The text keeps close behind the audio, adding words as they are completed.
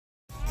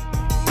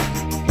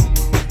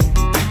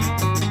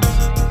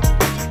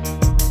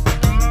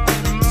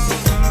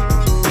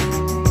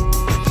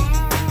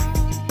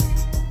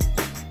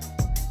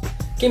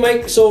Okay,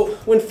 Mike, so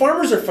when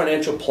farmers are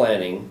financial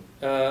planning,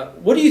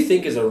 what do you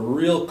think is a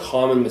real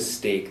common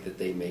mistake that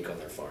they make on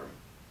their farm?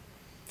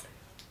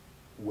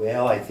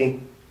 Well, I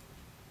think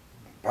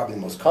probably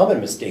the most common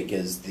mistake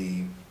is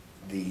the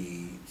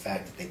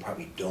fact that they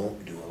probably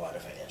don't do a lot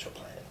of financial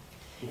planning.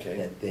 Okay.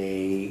 That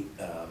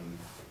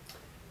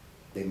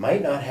they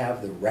might not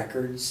have the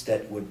records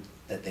that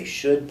they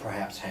should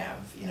perhaps have.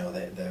 You know,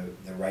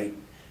 the right,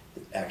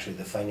 actually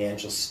the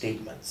financial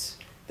statements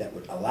that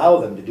would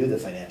allow them to do the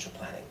financial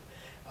planning.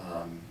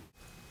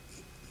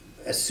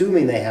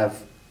 Assuming they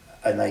have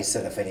a nice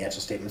set of financial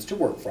statements to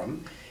work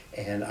from,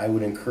 and I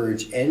would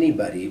encourage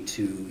anybody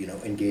to, you know,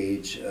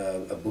 engage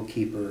a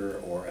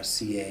bookkeeper or a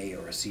CA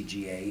or a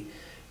CGA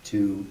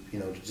to, you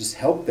know, to just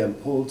help them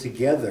pull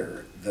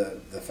together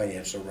the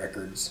financial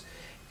records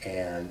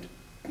and,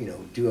 you know,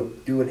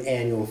 do an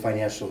annual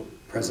financial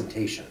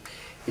presentation.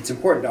 It's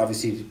important,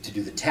 obviously, to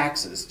do the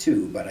taxes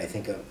too, but I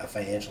think a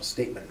financial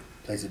statement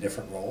plays a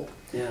different role.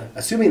 Yeah.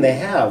 Assuming they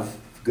have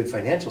good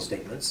financial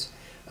statements,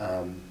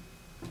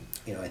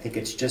 you know, I think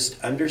it's just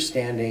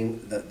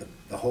understanding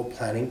the whole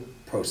planning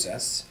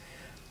process,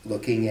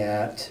 looking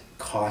at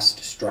cost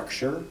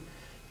structure,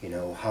 you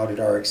know, how did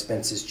our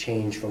expenses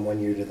change from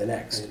one year to the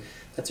next? Right.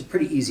 That's a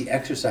pretty easy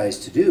exercise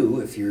to do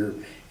if your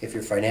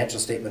financial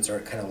statements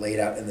are kind of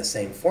laid out in the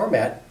same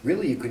format.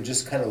 Really, you can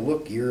just kind of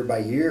look year by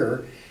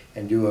year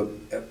and do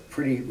a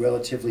pretty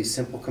relatively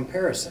simple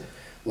comparison.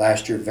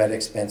 Last year vet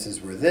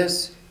expenses were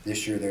this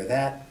year they're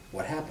that.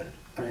 What happened?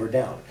 Up or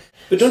down?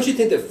 But don't you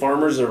think that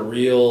farmers are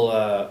real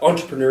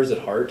entrepreneurs at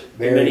heart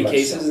in many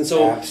cases? So. And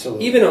so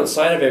Absolutely. Even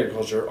outside of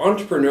agriculture,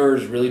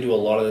 entrepreneurs really do a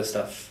lot of this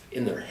stuff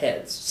in their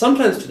heads,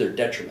 sometimes to their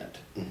detriment.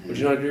 Mm-hmm. Would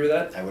you not agree with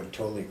that? I would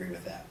totally agree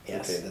with that.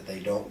 Yes, okay. That they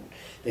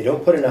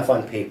don't put enough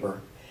on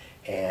paper,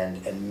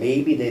 and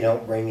maybe they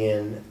don't bring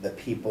in the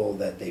people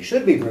that they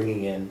should be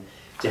bringing in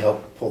to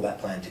help pull that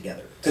plan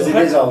together, because it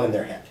is all in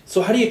their head.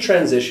 So how do you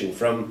transition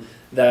from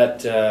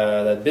that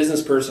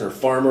business person or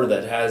farmer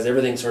that has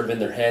everything sort of in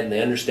their head and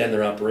they understand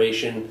their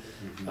operation,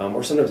 mm-hmm.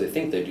 Or sometimes they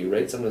think they do,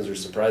 right? Sometimes they're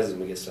surprises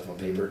when we get stuff on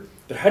paper. Mm-hmm.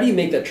 But how do you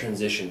make that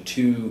transition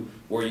to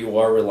where you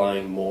are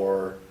relying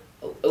more,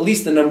 at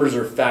least the numbers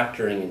are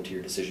factoring into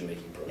your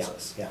decision-making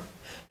process? Yeah.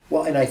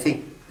 Well, and I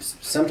think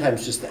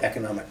sometimes just the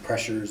economic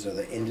pressures or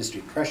the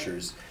industry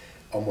pressures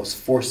almost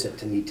force it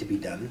to need to be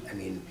done. I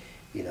mean,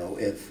 you know,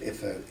 if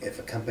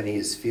a company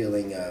is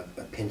feeling a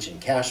pinch in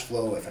cash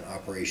flow, if an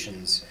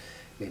operation's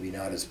maybe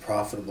not as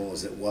profitable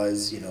as it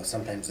was, you know,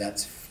 sometimes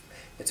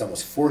it's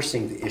almost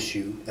forcing the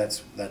issue.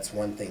 That's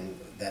one thing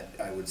that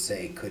I would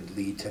say could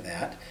lead to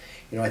that.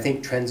 You know, I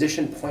think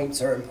transition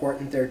points are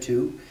important there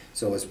too.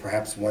 So as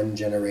perhaps one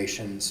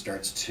generation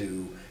starts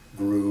to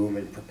groom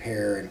and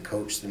prepare and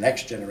coach the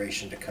next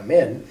generation to come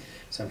in,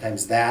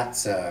 sometimes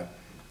that's a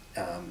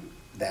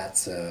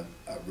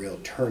real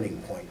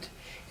turning point.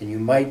 And you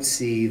might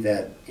see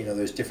that, you know,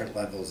 there's different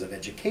levels of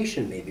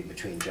education maybe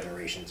between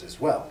generations as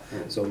well.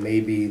 Mm-hmm. So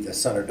maybe the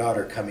son or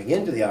daughter coming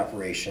into the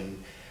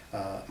operation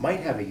might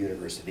have a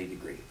university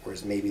degree,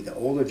 whereas maybe the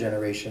older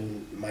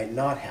generation might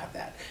not have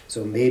that.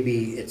 So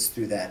maybe it's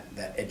through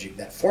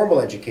that formal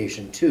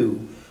education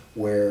too,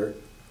 where,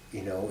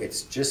 you know,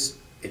 it's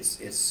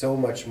so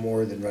much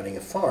more than running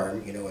a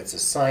farm. You know, it's a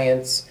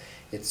science,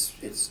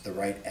 it's the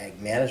right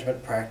ag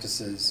management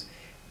practices,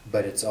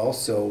 but it's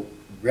also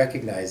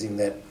recognizing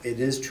that it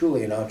is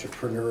truly an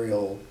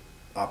entrepreneurial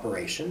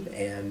operation,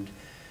 and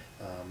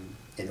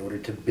in order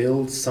to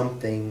build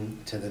something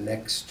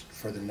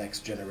for the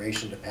next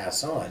generation to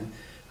pass on,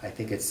 I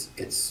think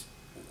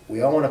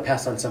we all want to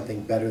pass on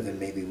something better than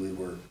maybe we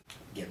were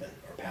given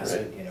or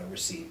right. You know,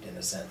 received in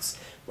a sense,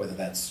 whether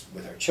that's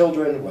with our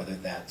children, whether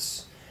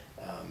that's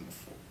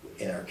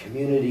in our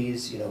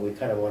communities. You know, we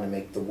kind of want to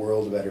make the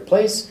world a better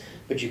place,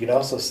 but you could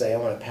also say, I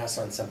want to pass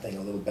on something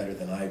a little better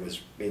than I was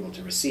able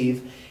to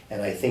receive.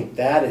 And I think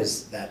that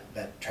is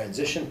that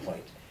transition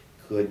point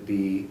could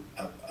be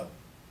a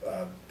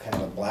kind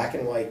of a black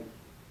and white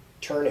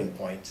turning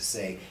point to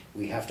say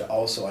we have to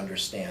also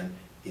understand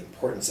the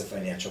importance of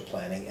financial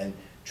planning and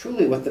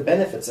truly what the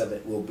benefits of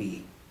it will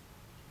be.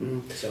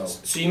 Mm-hmm.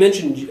 So you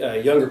mentioned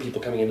younger people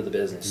coming into the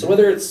business. Mm-hmm. So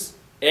whether it's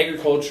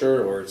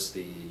agriculture or it's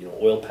the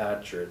oil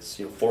patch or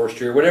it's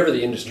forestry or whatever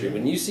the industry, mm-hmm.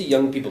 when you see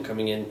young people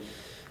coming in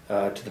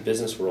to the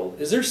business world,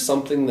 is there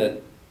something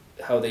that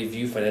how they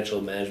view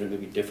financial management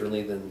maybe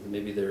differently than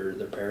maybe their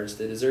parents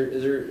did?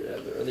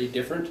 Are they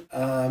different?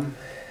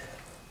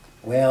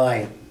 Well,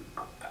 I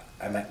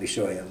might be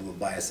showing a little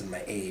bias in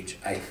my age.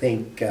 I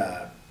think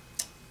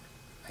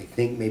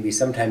maybe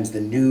sometimes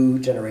the new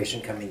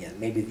generation coming in,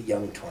 maybe the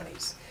young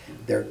 20s,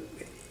 they're,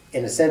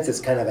 in a sense,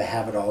 it's kind of a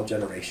have-it-all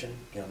generation.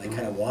 You know, they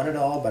kind of want it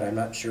all, but I'm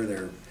not sure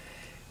they're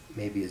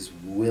maybe as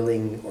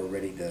willing or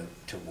ready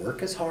to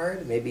work as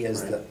hard, maybe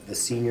as right. the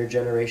senior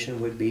generation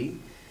would be.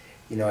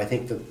 You know, I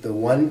think the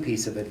one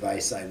piece of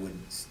advice I would,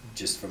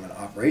 just from an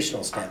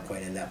operational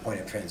standpoint in that point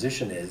of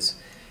transition is,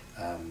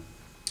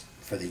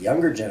 for the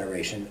younger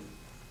generation,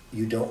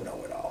 you don't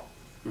know it all.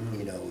 Mm-hmm.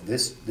 You know,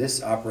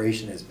 this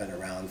operation has been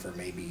around for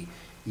maybe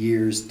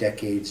years,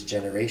 decades,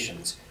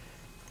 generations.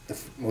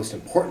 the most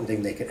important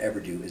thing they could ever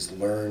do is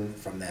learn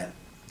from that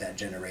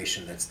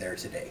generation that's there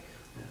today.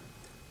 Yeah.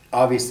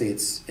 Obviously,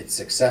 it's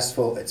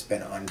successful. It's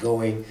been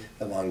ongoing.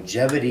 The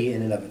longevity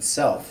in and of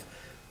itself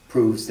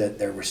proves that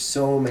there were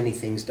so many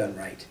things done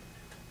right.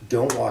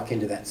 Don't walk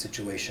into that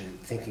situation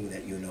thinking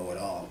that you know it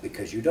all,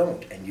 because you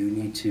don't, and you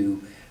need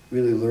to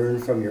really learn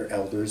from your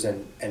elders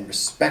and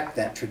respect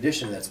that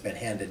tradition that's been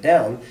handed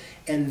down,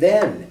 and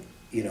then,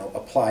 you know,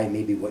 apply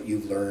maybe what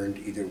you've learned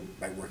either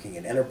by working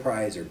in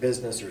enterprise or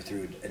business or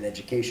through an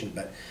education.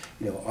 But,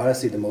 you know,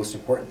 honestly, the most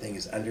important thing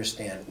is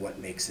understand what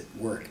makes it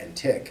work and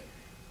tick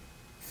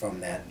from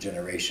that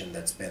generation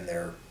that's been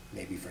there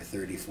maybe for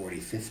 30, 40,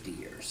 50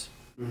 years.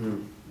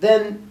 Mm-hmm.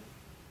 Then,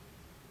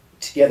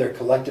 together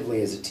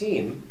collectively as a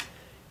team,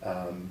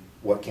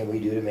 what can we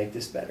do to make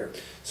this better?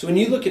 So when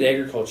you look at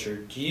agriculture,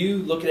 do you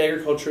look at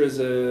agriculture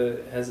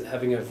as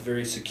having a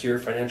very secure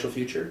financial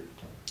future?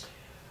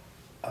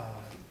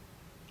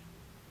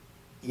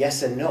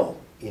 Yes and no.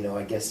 You know,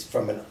 I guess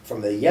from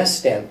the yes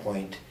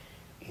standpoint,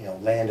 you know,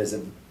 land is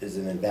an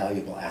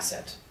invaluable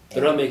asset.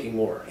 They're not making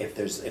more. If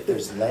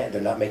there's land,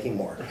 they're not making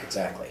more.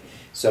 Exactly.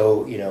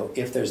 So, you know,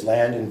 if there's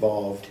land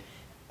involved,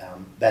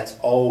 that's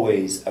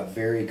always a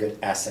very good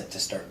asset to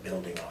start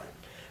building on.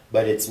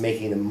 But it's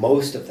making the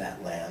most of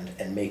that land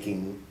and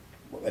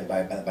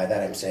by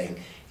that I'm saying,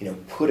 you know,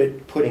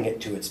 putting it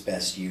to its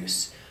best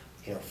use,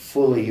 you know,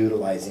 fully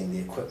utilizing the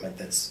equipment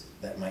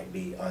that might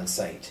be on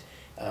site,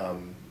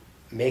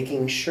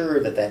 making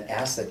sure that that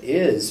asset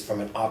is,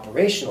 from an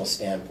operational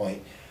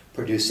standpoint,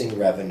 producing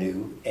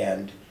revenue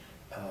and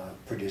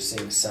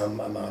producing some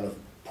amount of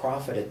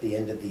profit at the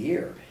end of the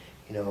year.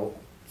 You know,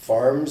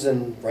 farms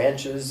and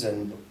ranches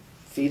and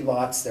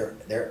feedlots,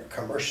 they're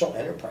commercial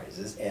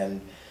enterprises,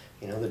 and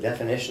you know, the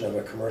definition of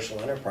a commercial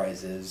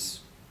enterprise is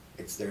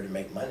it's there to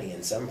make money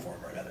in some form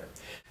or another.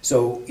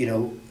 So, you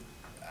know,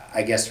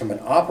 I guess from an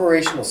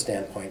operational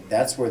standpoint,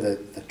 that's where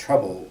the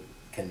trouble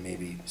can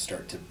maybe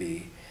start to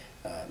be.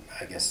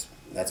 I guess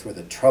that's where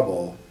the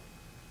trouble,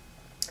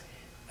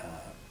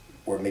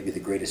 or maybe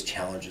the greatest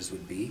challenges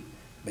would be.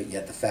 But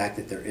yet the fact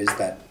that there is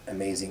that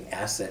amazing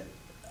asset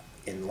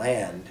in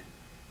land,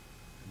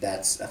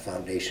 that's a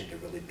foundation to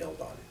really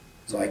build on.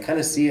 So I kind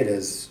of see it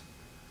as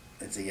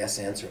it's a yes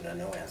answer and a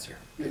no answer.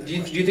 Do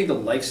you think the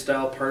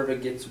lifestyle part of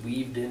it gets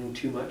weaved in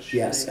too much?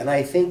 Yes, and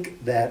I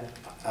think that,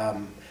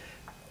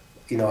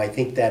 you know, I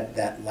think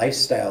that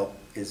lifestyle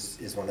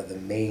is one of the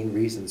main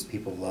reasons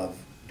people love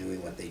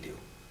doing what they do.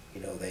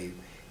 You know,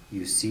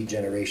 you see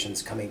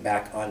generations coming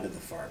back onto the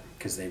farm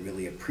because they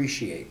really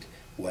appreciate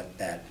what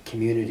that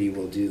community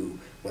will do,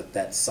 what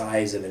that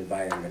size of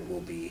environment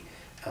will be.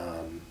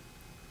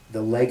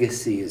 The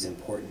legacy is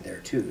important there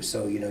too.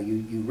 So, you know,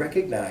 you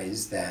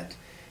recognize that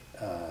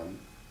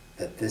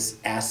that this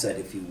asset,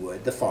 if you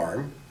would, the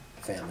farm,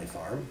 family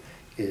farm,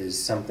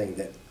 is something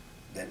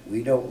that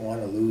we don't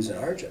want to lose in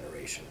our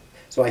generation.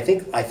 So I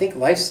think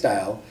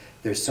lifestyle,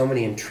 there's so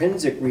many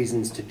intrinsic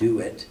reasons to do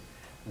it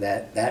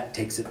that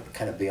takes it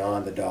kind of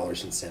beyond the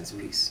dollars and cents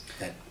piece,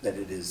 that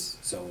it is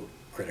so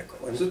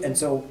critical and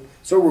so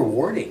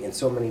rewarding in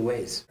so many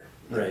ways.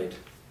 Right.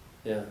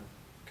 Yeah.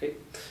 Okay.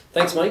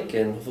 Thanks, Mike,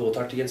 and hopefully we'll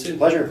talk to you again soon.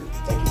 Pleasure.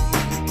 Thank you.